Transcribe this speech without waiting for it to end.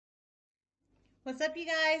What's up, you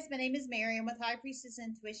guys? My name is Mary. I'm with High Priestess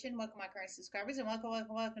Intuition. Welcome, my current subscribers, and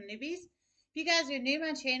welcome, newbies. If you guys are new to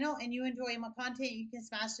my channel and you enjoy my content, you can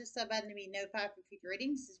smash the sub button to be notified for future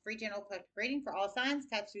readings. This is free general collective reading for all signs,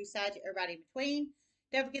 types, through sides, everybody in between.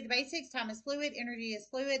 Don't forget the basics. Time is fluid. Energy is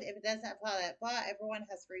fluid. If it doesn't apply, that apply. Everyone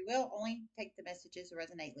has free will. Only take the messages that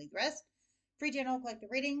resonate. Leave the rest. Free general collective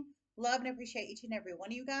reading. Love and appreciate each and every one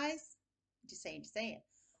of you guys. Just saying.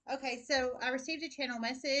 Okay, so I received a channel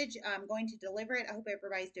message. I'm going to deliver it. I hope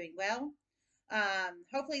everybody's doing well.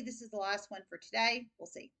 Hopefully this is the last one for today. We'll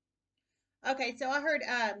see. Okay, so I heard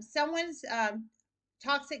someone's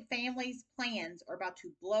toxic family's plans are about to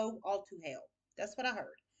blow all to hell. That's what I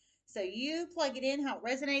heard. So you plug it in how it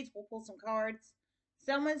resonates. We'll pull some cards.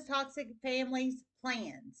 Someone's toxic family's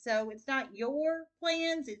plans. So it's not your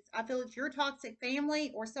plans. I feel it's your toxic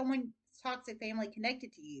family or someone's toxic family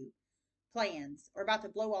connected to you plans are about to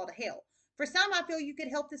blow all to hell. For some, I feel you could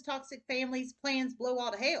help this toxic family's plans blow all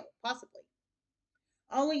to hell, possibly.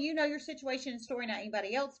 Only you know your situation and story, not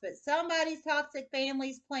anybody else, but somebody's toxic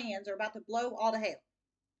family's plans are about to blow all to hell.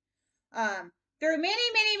 There are many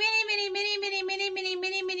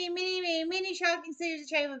shocking series of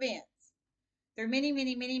chain events. There are many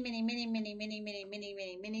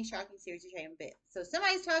shocking series of chain events. So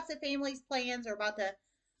somebody's toxic family's plans are about to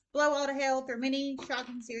blow all to hell through many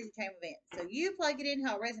shocking series of chain events. So you plug it in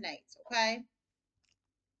how it resonates, okay?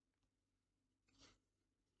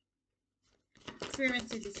 Spirit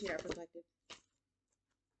messages here are protected.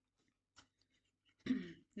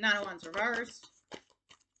 9 of Wands reversed.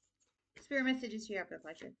 Spirit messages here are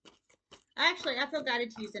protected. Actually, I feel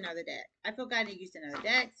guided to use another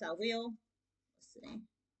deck. So I will. Let's see.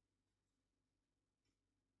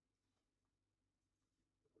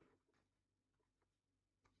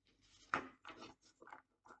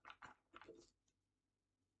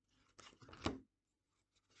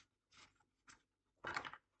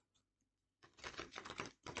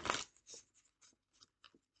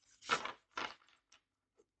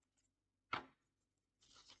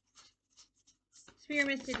 Spirit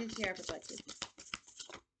messages here are protected.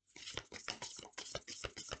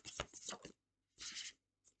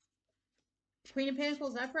 Queen of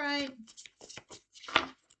Pentacles upright.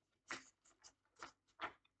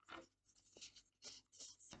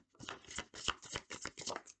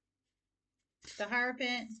 The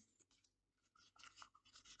Hierophant.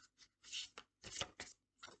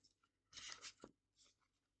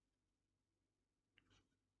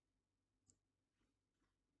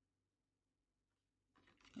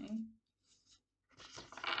 Okay.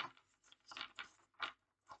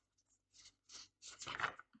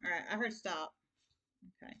 Alright, I heard stop.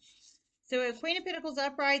 Okay. So a Queen of Pentacles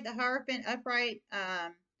upright, the Hierophant upright,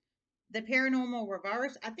 the Paranormal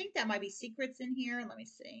reverse. I think that might be secrets in here. Let me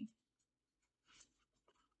see.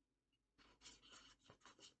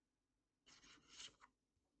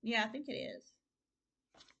 Yeah, I think it is.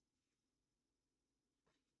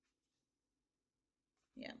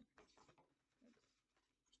 Yeah.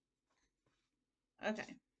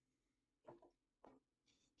 Okay.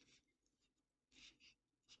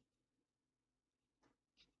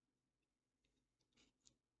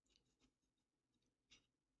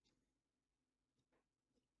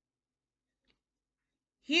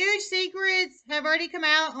 Huge secrets have already come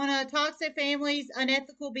out on a toxic family's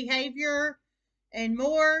unethical behavior, and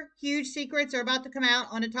more huge secrets are about to come out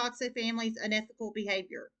on a toxic family's unethical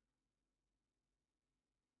behavior.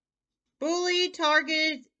 Bullied,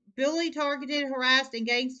 targeted, harassed, and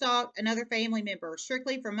gang stalked another family member,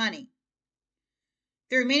 strictly for money.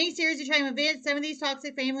 Through many series of chain events, some of these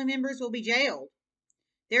toxic family members will be jailed.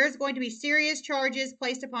 There is going to be serious charges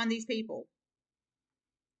placed upon these people.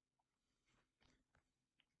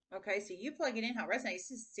 Okay, so you plug it in how it resonates.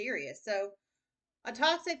 This is serious. So, a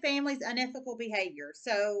toxic family's unethical behavior.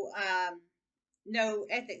 So, no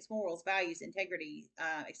ethics, morals, values, integrity,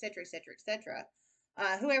 etc., etc., etc.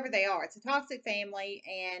 Whoever they are, it's a toxic family,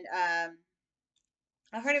 and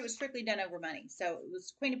I heard it was strictly done over money. So it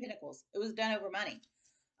was Queen of Pentacles. It was done over money.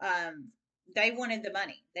 They wanted the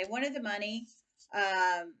money.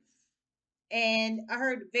 And I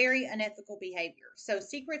heard very unethical behavior. So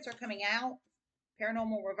secrets are coming out.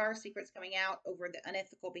 Paranormal reverse, secrets coming out over the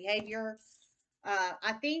unethical behavior.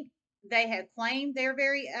 I think they have claimed they're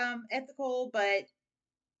very ethical, but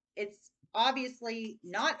it's obviously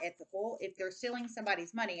not ethical if they're stealing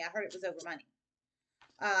somebody's money. I heard it was over money.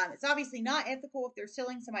 It's obviously not ethical if they're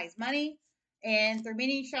stealing somebody's money. And through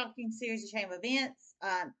many shocking series of chain of events,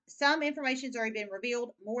 some information's already been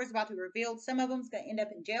revealed. More is about to be revealed. Some of them's going to end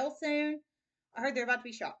up in jail soon. I heard they're about to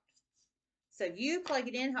be shocked. So you plug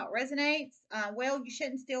it in how it resonates. Well, you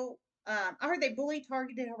shouldn't steal. I heard they bullied,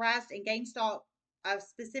 targeted, harassed, and gang stalked a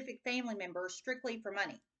specific family member strictly for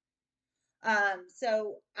money.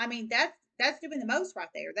 So I mean that's doing the most right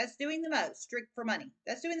there. That's doing the most strict for money.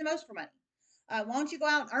 That's doing the most for money. Why don't you go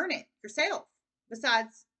out and earn it yourself?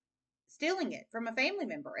 Besides stealing it from a family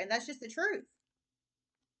member, and that's just the truth.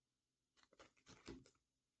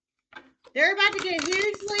 They're about to get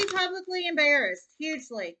hugely publicly embarrassed.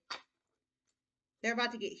 Hugely. They're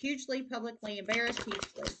about to get hugely publicly embarrassed.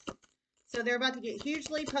 Hugely. So they're about to get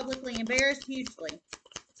hugely publicly embarrassed. Hugely.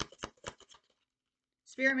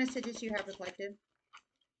 Spirit messages you have reflected.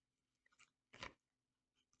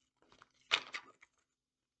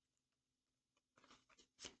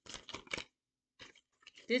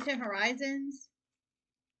 Distant horizons.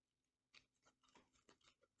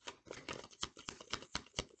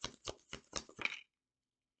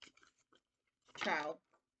 Child.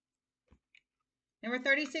 Number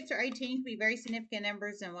 36 or 18 could be very significant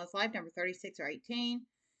numbers in one's life. Number 36 or 18.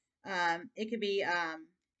 It could be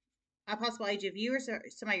a possible age of you or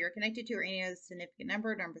somebody you're connected to or any other significant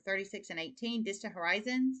number. Number 36 and 18. Distant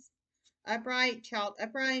horizons. Upright. Child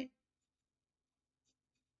upright.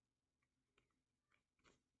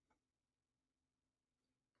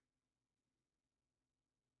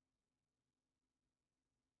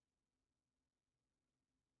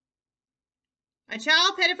 A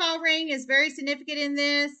child pedophile ring is very significant in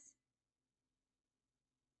this.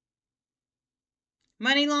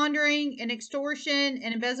 Money laundering and extortion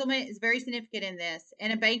and embezzlement is very significant in this.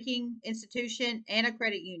 And a banking institution and a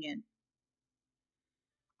credit union.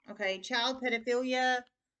 Okay, child pedophilia,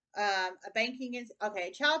 a banking is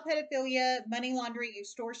okay. Child pedophilia, money laundering,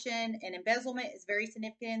 extortion, and embezzlement is very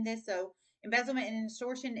significant in this. So embezzlement and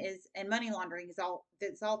extortion is and money laundering is all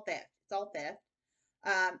theft. It's all theft.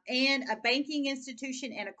 And a banking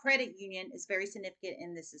institution and a credit union is very significant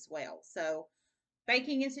in this as well. So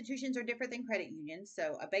banking institutions are different than credit unions.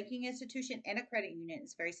 So a banking institution and a credit union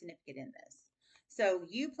is very significant in this. So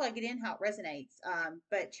you plug it in how it resonates.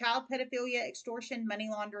 But child pedophilia, extortion, money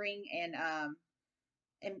laundering, and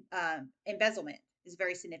embezzlement is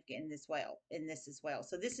very significant in this as well.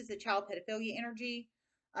 So this is the child pedophilia energy,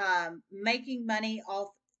 making money off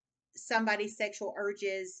somebody's sexual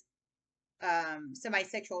urges, somebody's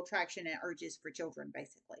sexual attraction and urges for children,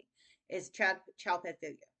 basically, is child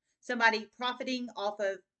pedophilia. Somebody profiting off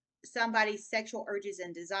of somebody's sexual urges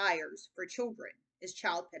and desires for children is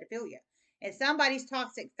child pedophilia. And somebody's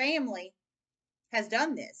toxic family has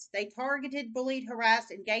done this. They targeted, bullied, harassed,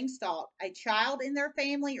 and gang stalked a child in their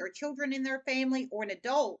family or children in their family or an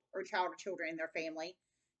adult or child or children in their family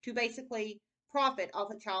to basically profit off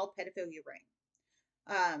a child pedophilia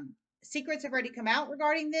ring. Secrets have already come out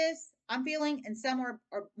regarding this, I'm feeling, and some are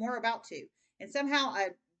more about to. And somehow a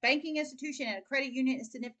banking institution and a credit union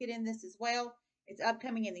is significant in this as well. It's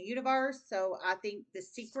upcoming in the universe, so I think the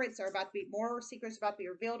secrets are about to be more secrets about to be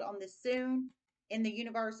revealed on this soon in the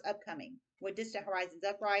universe upcoming with distant horizons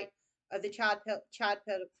upright of the child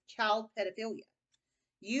pedophilia.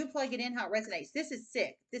 You plug it in how it resonates. This is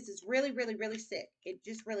sick. This is really, really, really sick. It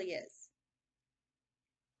just really is.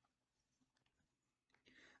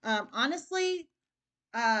 Honestly,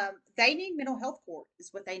 they need mental health court is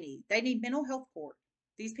what they need. They need mental health court.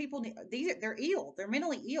 These people need they're ill. They're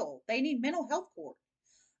mentally ill. They need mental health court.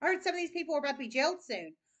 I heard some of these people are about to be jailed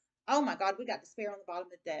soon. Oh my God, we got despair on the bottom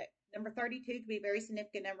of the deck. Number 32 could be a very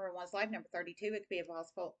significant number in one's life. Number 32, it could be a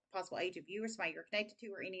possible age of you or somebody you're connected to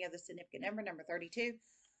or any other significant number. Number 32.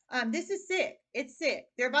 This is sick. It's sick.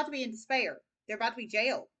 They're about to be in despair. They're about to be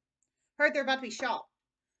jailed. Heard they're about to be shot.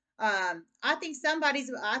 I think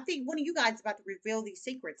one of you guys is about to reveal these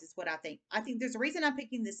secrets is what I think. I think there's a reason I'm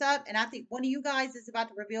picking this up, and I think one of you guys is about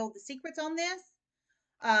to reveal the secrets on this,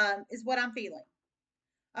 is what I'm feeling.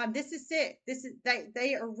 This is sick.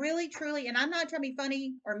 They are really, truly, and I'm not trying to be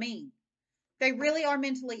funny or mean. They really are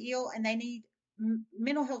mentally ill, and they need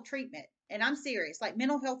mental health treatment. And I'm serious, like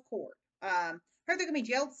mental health court. Heard they're gonna be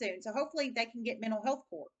jailed soon, so hopefully they can get mental health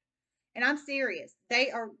court. And I'm serious.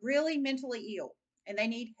 They are really mentally ill and they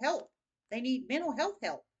need help. They need mental health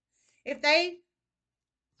help.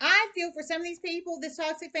 I feel for some of these people, these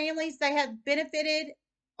toxic families, they have benefited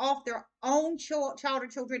off their own child or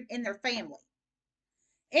children in their family.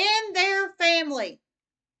 In their family.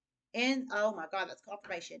 Oh my God, that's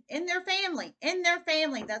confirmation. In their family. In their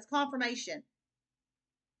family. That's confirmation.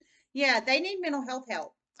 Yeah, they need mental health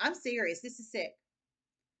help. I'm serious. This is sick.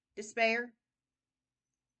 Despair.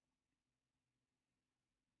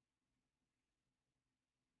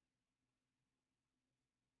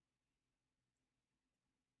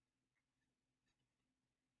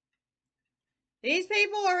 These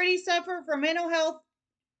people already suffer from mental health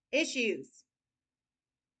issues.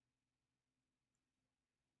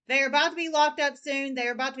 They're about to be locked up soon.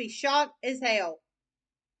 They're about to be shocked as hell.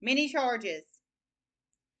 Many charges.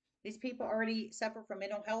 These people already suffer from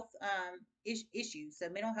mental health issues. So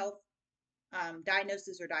mental health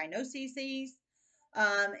diagnosis or diagnoses.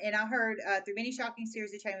 And I heard through many shocking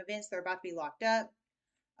series of chain events, they're about to be locked up.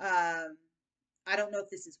 I don't know if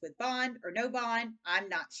this is with bond or no bond. I'm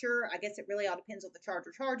not sure. I guess it really all depends on the charge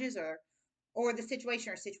or charges or the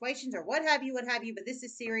situation or situations or what have you. But this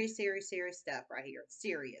is serious, serious, serious stuff right here. It's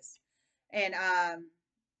serious. And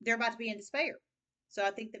they're about to be in despair. So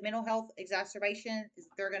I think the mental health exacerbation is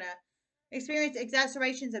they're going to experience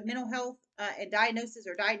exacerbations of mental health and diagnosis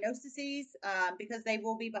or diagnoses because they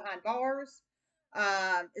will be behind bars,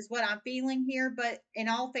 is what I'm feeling here. But in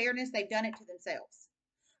all fairness, they've done it to themselves.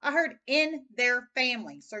 I heard in their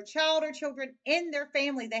family. So child or children in their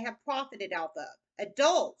family they have profited off of.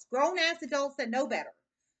 Adults, grown ass adults that know better,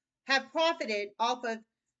 have profited off of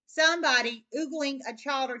somebody oogling a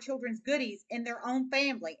child or children's goodies in their own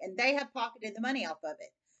family, and they have pocketed the money off of it.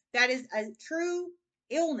 That is a true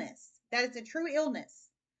illness. That is a true illness.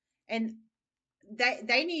 And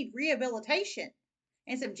they need rehabilitation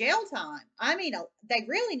and some jail time. I mean, they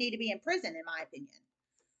really need to be in prison, in my opinion.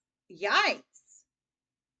 Yikes.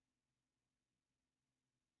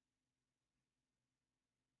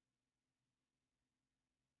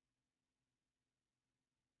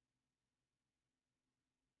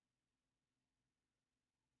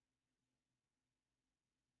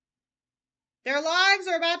 Their lives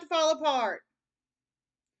are about to fall apart.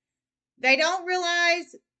 They don't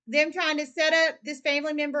realize them trying to set up this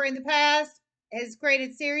family member in the past has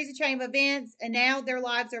created a series of chain of events, and now their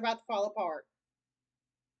lives are about to fall apart.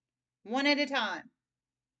 One at a time.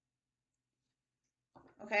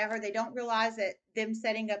 Okay, I heard they don't realize that them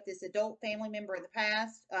setting up this adult family member in the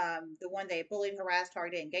past, the one they bullied, harassed,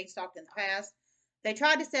 targeted, and gang stalked in the past, they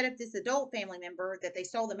tried to set up this adult family member that they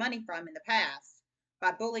stole the money from in the past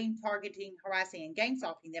by bullying, targeting, harassing, and gang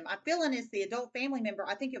stalking them. I'm feeling it's the adult family member.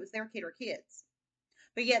 I think it was their kid or kids,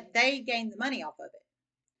 but yet they gained the money off of it.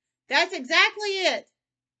 That's exactly it.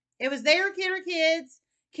 It was their kid or kids,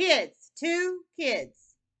 two kids.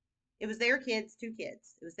 It was their kids, two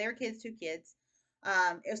kids. It was their kids, two kids.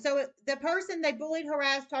 The person they bullied,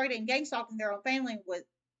 harassed, targeted, and gang stalked in their own family was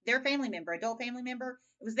their family member, adult family member.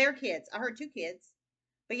 It was their kids. I heard two kids,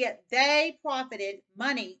 but yet they profited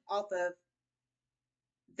money off of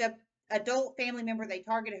the adult family member they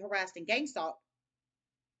targeted, harassed, and gang stalked.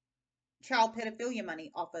 Child pedophilia money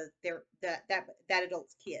off of that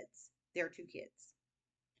adult's kids, their two kids.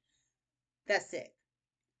 That's sick.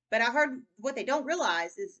 But I heard what they don't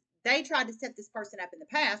realize is they tried to set this person up in the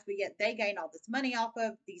past, but yet they gained all this money off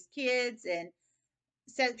of these kids and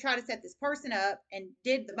try to set this person up and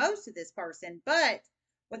did the most to this person. But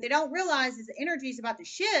what they don't realize is the energy is about to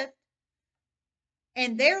shift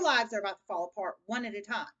and their lives are about to fall apart one at a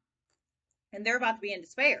time. And they're about to be in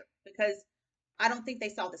despair because I don't think they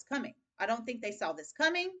saw this coming. I don't think they saw this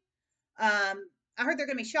coming. I heard they're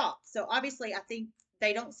going to be shocked. So obviously, I think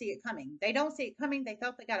they don't see it coming. They don't see it coming. They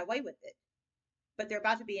thought they got away with it, but they're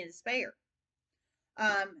about to be in despair.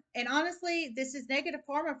 And honestly, this is negative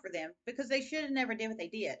karma for them because they should have never did what they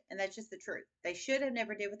did. And that's just the truth. They should have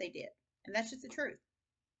never did what they did. And that's just the truth.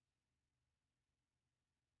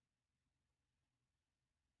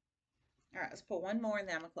 All right, let's pull one more and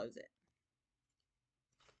then I'm going to close it.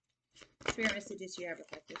 Spirit messages you have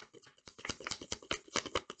reflected.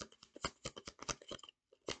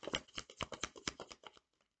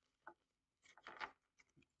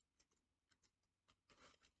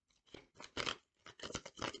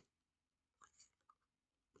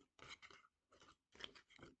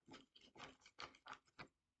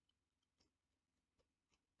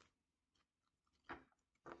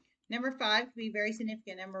 Number 5 could be a very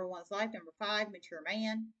significant number in one's life. Number 5, mature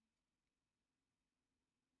man.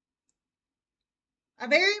 A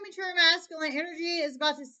very mature masculine energy is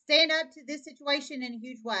about to stand up to this situation in a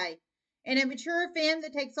huge way. And a mature femme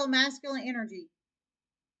that takes on masculine energy.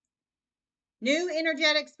 New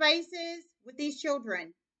energetic spaces with these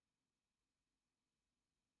children.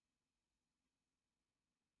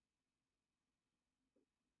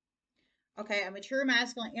 Okay, a mature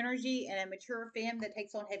masculine energy and a mature femme that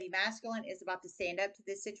takes on heavy masculine is about to stand up to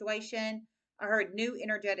this situation. I heard new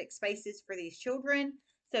energetic spaces for these children.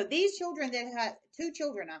 So these children that have 2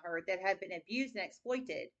 children, I heard, that have been abused and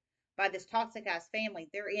exploited by this toxic ass family,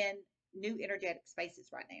 they're in new energetic spaces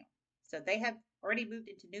right now. So they have already moved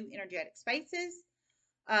into new energetic spaces.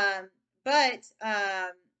 But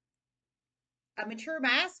a mature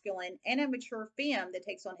masculine and a mature femme that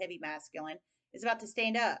takes on heavy masculine is about to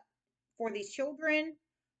stand up for these children,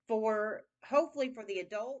 for hopefully for the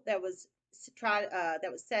adult that was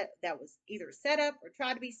that was either set up or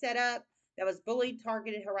tried to be set up, that was bullied,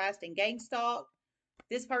 targeted, harassed, and gang stalked.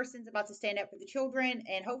 This person's about to stand up for the children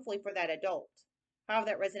and hopefully for that adult. However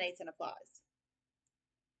that resonates and applies.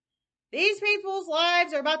 These people's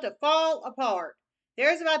lives are about to fall apart.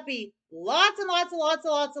 There's about to be lots and lots and lots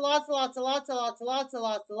and lots and lots and lots and lots and lots and lots and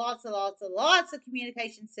lots and lots and lots and lots of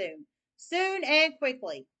communication soon. Soon and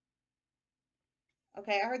quickly.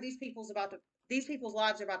 Okay, I heard these people's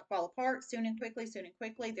lives are about to fall apart soon and quickly, soon and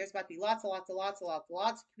quickly. There's about to be lots and lots and lots and lots and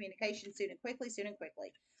lots of communication soon and quickly, soon and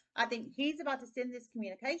quickly. I think he's about to send this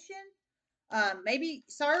communication. Maybe,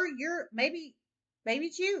 sir, maybe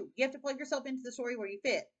it's you. You have to plug yourself into the story where you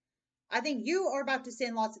fit. I think you are about to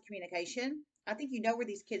send lots of communication. I think you know where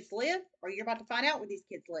these kids live, or you're about to find out where these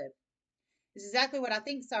kids live. This is exactly what I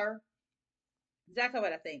think, sir. Exactly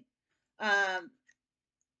what I think.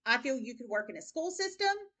 I feel you could work in a school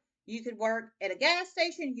system. You could work at a gas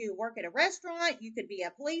station. You could work at a restaurant. You could be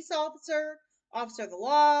a police officer, officer of the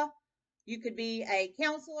law. You could be a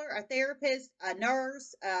counselor, a therapist, a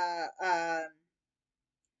nurse,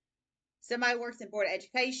 somebody who works in board of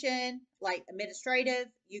education, like administrative.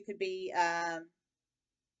 You could be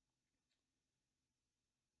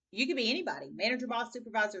anybody, manager, boss,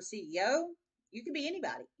 supervisor, CEO. You could be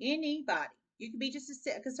anybody. You could be just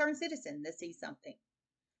a concerned citizen that sees something.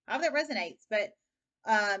 However that resonates. But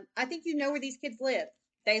I think you know where these kids live.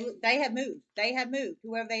 They have moved. They have moved.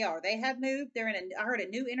 Whoever they are, they have moved. They're in I heard a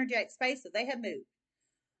new energetic space, so they have moved.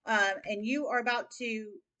 And you are about to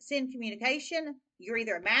send communication. You're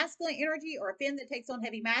either a masculine energy or a femme that takes on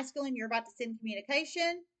heavy masculine. You're about to send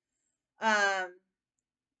communication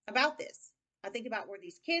about this. I think about where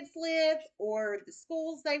these kids live or the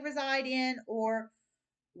schools they reside in or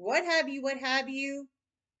what have you.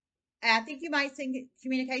 And I think you might send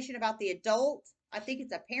communication about the adult. I think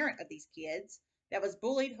it's a parent of these kids that was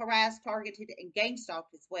bullied, harassed, targeted, and gang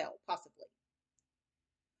stalked as well, possibly.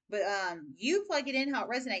 But you plug it in how it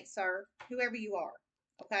resonates, sir, whoever you are.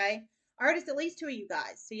 Okay? I heard it's at least two of you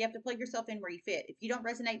guys, so you have to plug yourself in where you fit. If you don't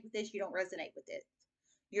resonate with this, you don't resonate with it.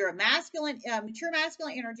 You're a masculine, mature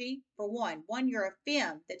masculine energy, for one. One, you're a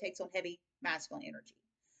femme that takes on heavy masculine energy.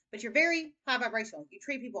 But you're very high vibrational. You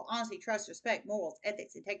treat people honesty, trust, respect, morals,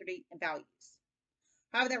 ethics, integrity, and values.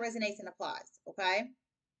 However that resonates and applies, okay?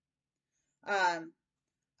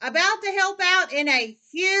 About to help out in a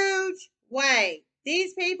huge way.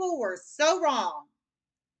 These people were so wrong.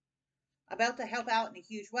 About to help out in a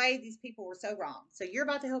huge way. These people were so wrong. So you're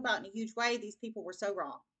about to help out in a huge way. These people were so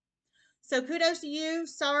wrong. So kudos to you,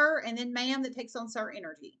 sir, and then ma'am that takes on sir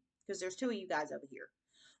energy, because there's two of you guys over here.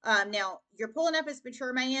 Now, you're pulling up as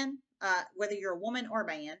mature man, whether you're a woman or a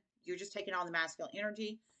man. You're just taking on the masculine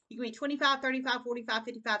energy. You can be 25, 35, 45,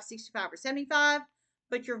 55, 65, or 75,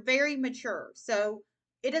 but you're very mature. So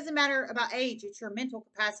it doesn't matter about age. It's your mental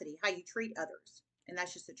capacity, how you treat others. And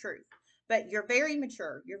that's just the truth. But you're very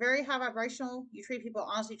mature. You're very high vibrational. You treat people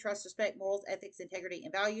honesty, trust, respect, morals, ethics, integrity,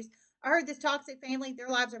 and values. I heard this toxic family, their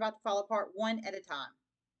lives are about to fall apart one at a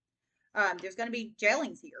time. There's going to be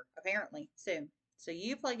jailings here, apparently, soon. So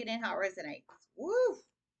you plug it in how it resonates. Woo!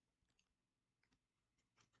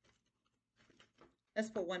 Let's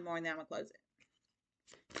pull one more and then I'm going to close it.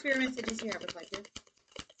 Spirit messages you have reflected.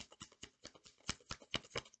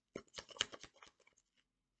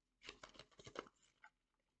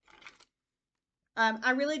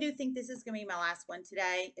 I really do think this is going to be my last one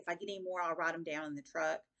today. If I get any more, I'll write them down in the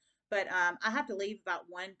truck. But I have to leave about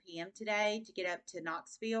 1 p.m. today to get up to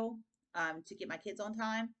Knoxville to get my kids on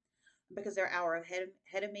time because they're an hour ahead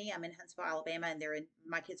of me. I'm in Huntsville, Alabama, and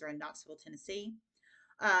my kids are in Knoxville, Tennessee.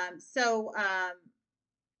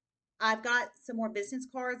 I've got some more business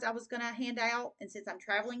cards I was going to hand out, and since I'm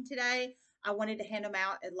traveling today, I wanted to hand them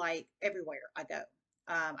out at like everywhere I go.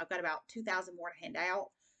 I've got about 2,000 more to hand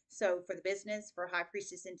out. So for the business, for High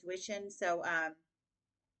Priestess Intuition. So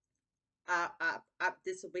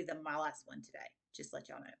this will be my last one today. Just let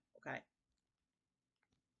y'all know, okay?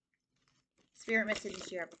 Spirit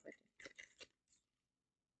messages you have reflected.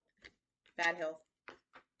 Bad health.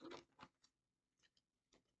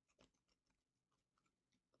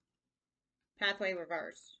 Pathway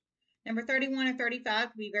reversed. Number 31 or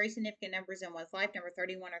 35 could be very significant numbers in one's life. Number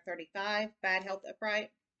 31 or 35, bad health upright.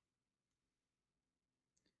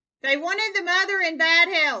 They wanted the mother in bad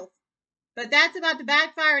health, but that's about to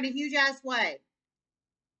backfire in a huge ass way.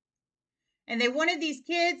 And they wanted these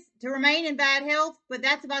kids to remain in bad health, but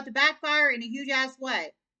that's about to backfire in a huge ass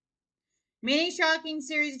way. Many shocking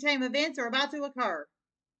series of chain events are about to occur.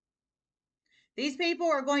 These people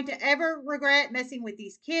are going to ever regret messing with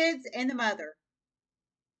these kids and the mother.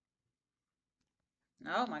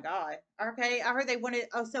 Oh my God. Okay, I heard they wanted.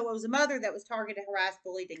 Oh, so it was a mother that was targeted, harassed,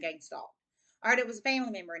 bullied, and gang stalked. I heard it was a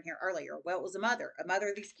family member in here earlier. Well, it was a mother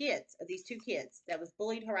of these kids, of these two kids, that was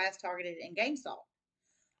bullied, harassed, targeted, and gang stalked.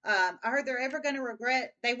 I heard they're ever going to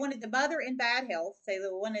regret. They wanted the mother in bad health. They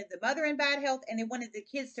wanted the mother in bad health, and they wanted the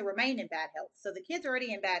kids to remain in bad health. So the kids are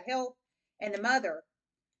already in bad health, and the mother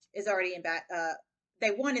is already in bad.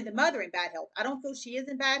 They wanted the mother in bad health. I don't feel she is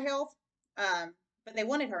in bad health, but they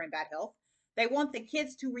wanted her in bad health. They want the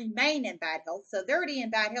kids to remain in bad health, so they're already in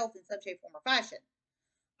bad health in some shape, form, or fashion.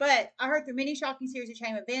 But I heard through many shocking series of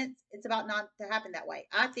chain events, it's about not to happen that way.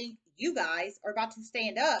 I think you guys are about to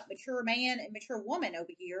stand up, mature man and mature woman over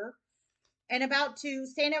here, and about to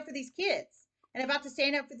stand up for these kids, and about to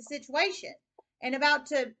stand up for the situation, and about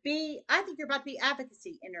to be, I think you're about to be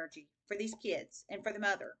advocacy energy for these kids and for the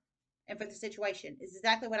mother and for the situation, is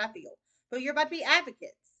exactly what I feel. But you're about to be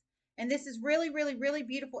advocates. And this is really, really, really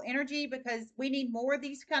beautiful energy, because we need more of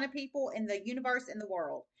these kind of people in the universe and the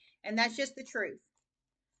world. And that's just the truth.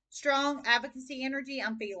 Strong advocacy energy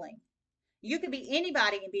I'm feeling. You can be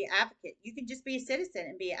anybody and be an advocate. You can just be a citizen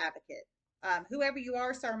and be an advocate. Whoever you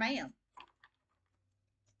are, sir, ma'am.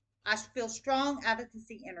 I feel strong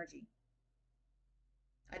advocacy energy.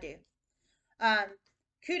 I do. Um,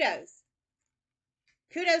 kudos.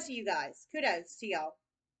 Kudos to you guys. Kudos to y'all.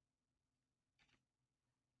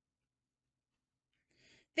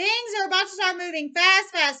 Things are about to start moving fast,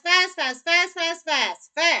 fast, fast, fast, fast, fast,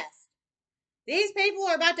 fast, fast. These people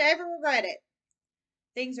are about to ever regret it.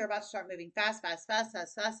 Things are about to start moving fast, fast, fast,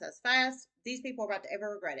 fast, fast, fast, fast. These people are about to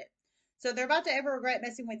ever regret it. So they're about to ever regret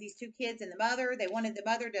messing with these two kids and the mother. They wanted the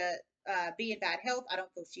mother to be in bad health. I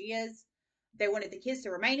don't feel she is. They wanted the kids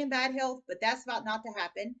to remain in bad health, but that's about not to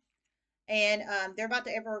happen. And they're about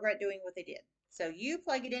to ever regret doing what they did. So you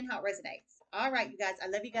plug it in how it resonates. All right, you guys. I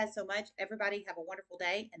love you guys so much. Everybody have a wonderful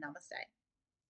day, and namaste.